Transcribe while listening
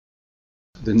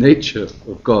the nature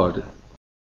of God.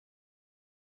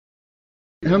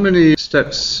 How many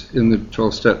steps in the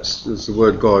 12 steps does the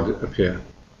word God appear?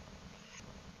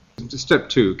 Step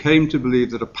 2, came to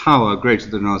believe that a power greater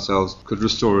than ourselves could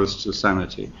restore us to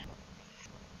sanity.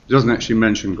 It doesn't actually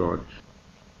mention God.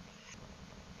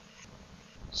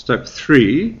 Step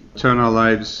 3, turn our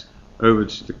lives over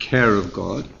to the care of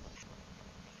God.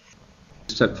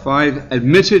 Step 5,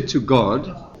 admitted to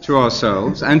God, to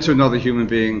ourselves, and to another human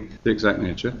being, the exact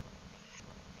nature.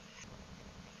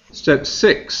 Step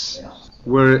 6,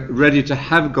 we're ready to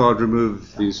have God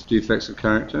remove these defects of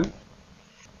character.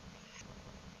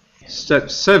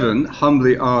 Step 7,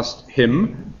 humbly asked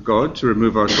Him, God, to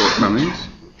remove our shortcomings.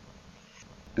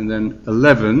 And then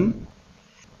 11,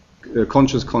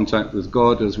 conscious contact with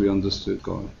God as we understood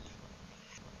God.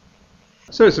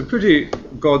 So it's a pretty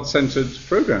God-centered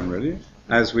program, really,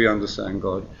 as we understand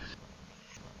God.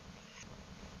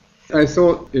 I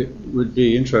thought it would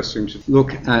be interesting to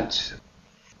look at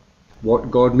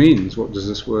what God means. What does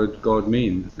this word God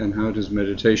mean? And how does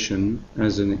meditation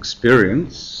as an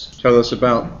experience tell us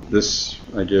about this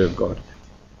idea of God?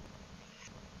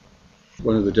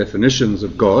 One of the definitions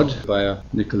of God by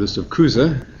Nicholas of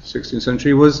Cusa, 16th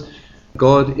century, was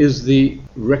God is the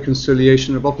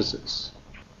reconciliation of opposites.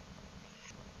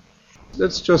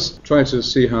 Let's just try to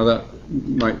see how that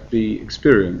might be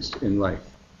experienced in life.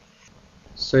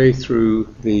 Say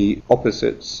through the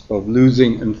opposites of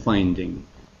losing and finding.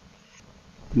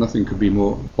 Nothing could be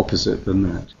more opposite than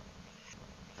that.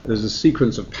 There's a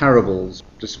sequence of parables,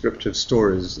 descriptive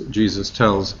stories that Jesus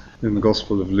tells in the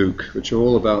Gospel of Luke, which are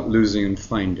all about losing and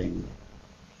finding.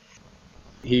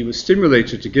 He was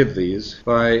stimulated to give these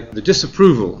by the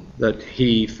disapproval that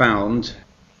he found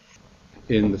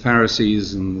in the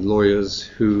Pharisees and the lawyers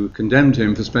who condemned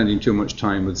him for spending too much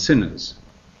time with sinners.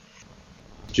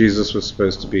 Jesus was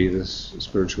supposed to be this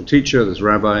spiritual teacher, this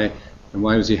rabbi, and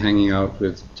why was he hanging out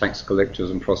with tax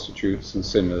collectors and prostitutes and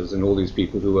sinners and all these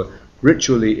people who were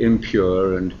ritually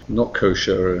impure and not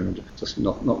kosher and just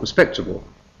not respectable?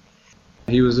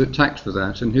 He was attacked for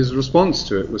that, and his response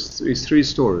to it was these 3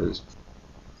 stories.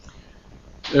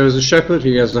 There is a shepherd,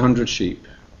 he has 100 sheep.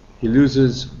 He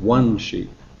loses 1 sheep.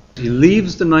 He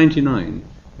leaves the 99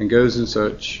 and goes in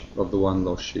search of the 1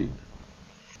 lost sheep.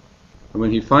 And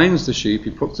when he finds the sheep,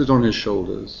 he puts it on his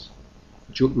shoulders,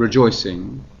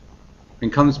 rejoicing,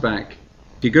 and comes back.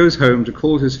 He goes home to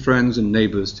call his friends and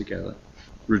neighbors together.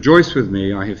 Rejoice with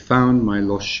me, I have found my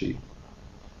lost sheep.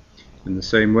 In the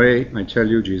same way, I tell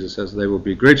you, Jesus says, there will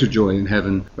be greater joy in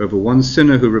heaven over 1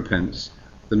 sinner who repents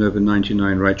than over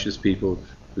 99 righteous people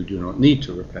who do not need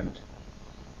to repent.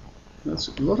 That's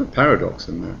a lot of paradox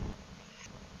in there.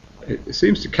 It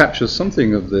seems to capture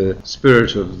something of the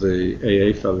spirit of the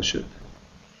AA fellowship,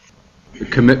 the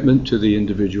commitment to the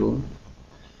individual.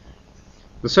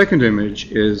 The second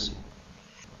image is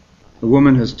a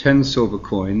woman has 10 silver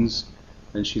coins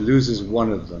and she loses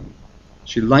 1 of them.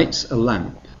 She lights a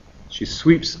lamp. She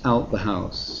sweeps out the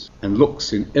house and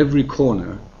looks in every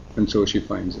corner until she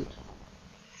finds it.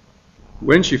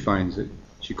 When she finds it,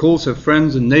 she calls her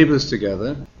friends and neighbors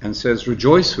together and says,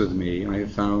 rejoice with me, I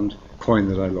have found a coin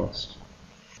that I lost.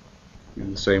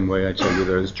 In the same way, I tell you,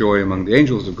 there is joy among the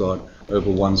angels of God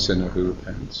over 1 sinner who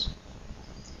repents.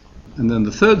 And then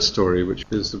the third story, which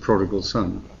is the prodigal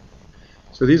son.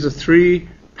 So these are 3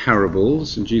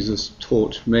 parables, and Jesus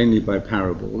taught mainly by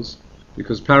parables,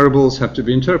 because parables have to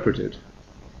be interpreted.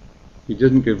 He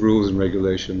didn't give rules and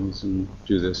regulations and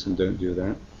do this and don't do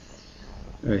that.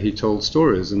 He told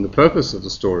stories, and the purpose of the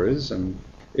stories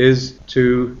is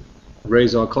to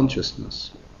raise our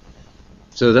consciousness.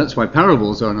 So that's why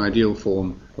parables are an ideal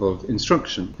form of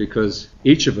instruction, because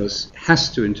each of us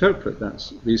has to interpret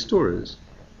these stories.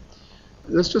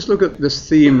 Let's just look at this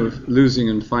theme of losing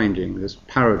and finding, this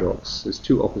paradox, these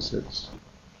 2 opposites.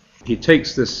 He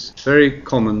takes this very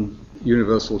common,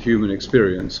 universal human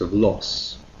experience of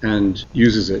loss and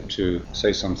uses it to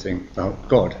say something about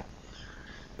God.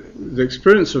 The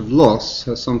experience of loss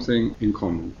has something in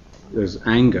common. There's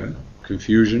anger,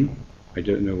 confusion, I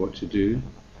don't know what to do.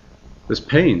 There's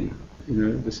pain.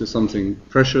 This is something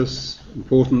precious,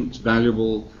 important,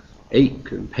 valuable,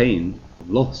 ache and pain,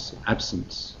 loss,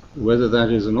 absence. Whether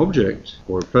that is an object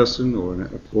or a person or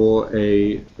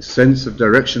a sense of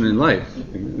direction in life,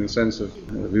 in a sense of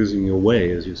losing your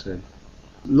way, as you said.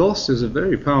 Loss is a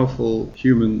very powerful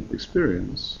human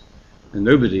experience, and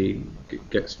nobody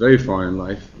gets very far in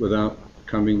life without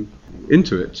coming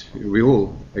into it. We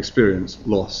all experience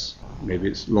loss. Maybe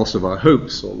it's loss of our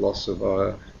hopes, or loss of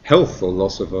our health, or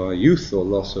loss of our youth, or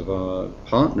loss of our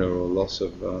partner, or loss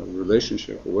of our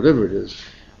relationship, or whatever it is,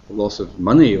 or loss of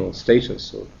money or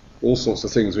status, or all sorts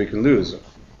of things we can lose.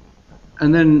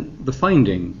 And then the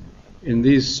finding. In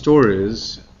these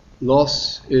stories,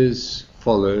 loss is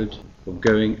followed of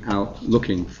going out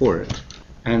looking for it.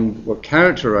 And what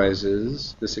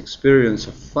characterizes this experience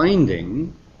of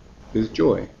finding is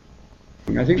joy.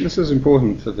 I think this is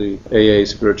important for the AA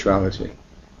spirituality,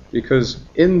 because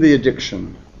in the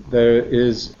addiction there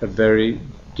is a very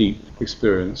deep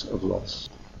experience of loss.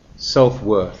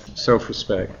 Self-worth,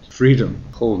 self-respect, freedom,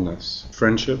 wholeness,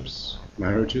 friendships,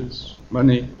 marriages,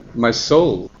 money, my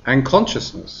soul, and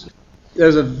consciousness.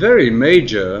 There's a very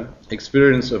major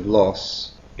experience of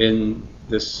loss in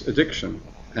this addiction,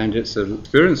 and it's an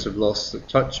experience of loss that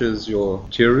touches your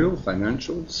material,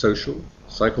 financial, social,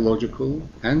 psychological,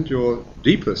 and your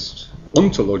deepest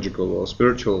ontological or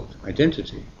spiritual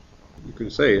identity. You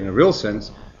could say, in a real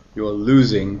sense, you're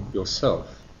losing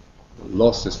yourself.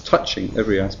 Loss is touching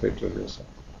every aspect of yourself.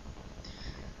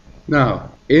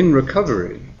 Now, in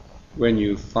recovery, when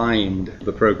you find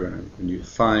the program, when you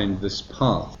find this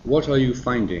path, what are you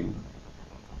finding?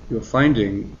 You're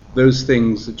finding those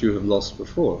things that you have lost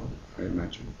before, I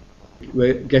imagine.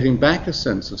 We're getting back a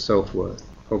sense of self-worth,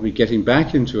 probably getting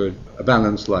back into a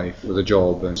balanced life with a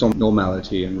job and some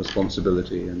normality and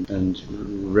responsibility and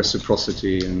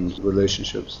reciprocity and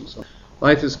relationships and so on.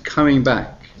 Life is coming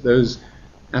back. Those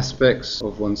aspects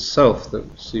of oneself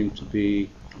that seem to be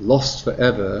lost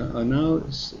forever are now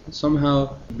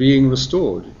somehow being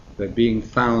restored. They're being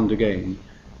found again.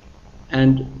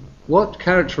 And what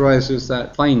characterizes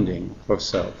that finding of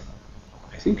self?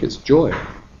 I think it's joy.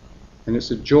 And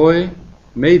it's a joy,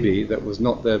 maybe, that was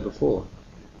not there before.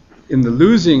 In the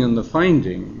losing and the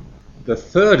finding, the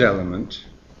third element,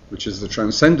 which is the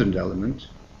transcendent element,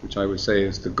 which I would say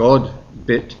is the God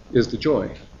bit, is the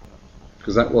joy,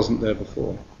 because that wasn't there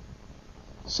before.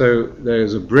 So there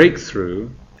is a breakthrough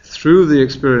through the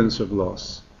experience of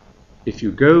loss. If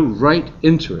you go right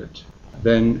into it,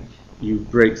 then you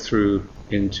break through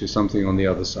into something on the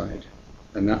other side.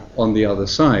 And that on the other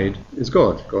side is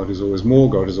God. God is always more,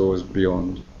 God is always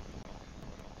beyond.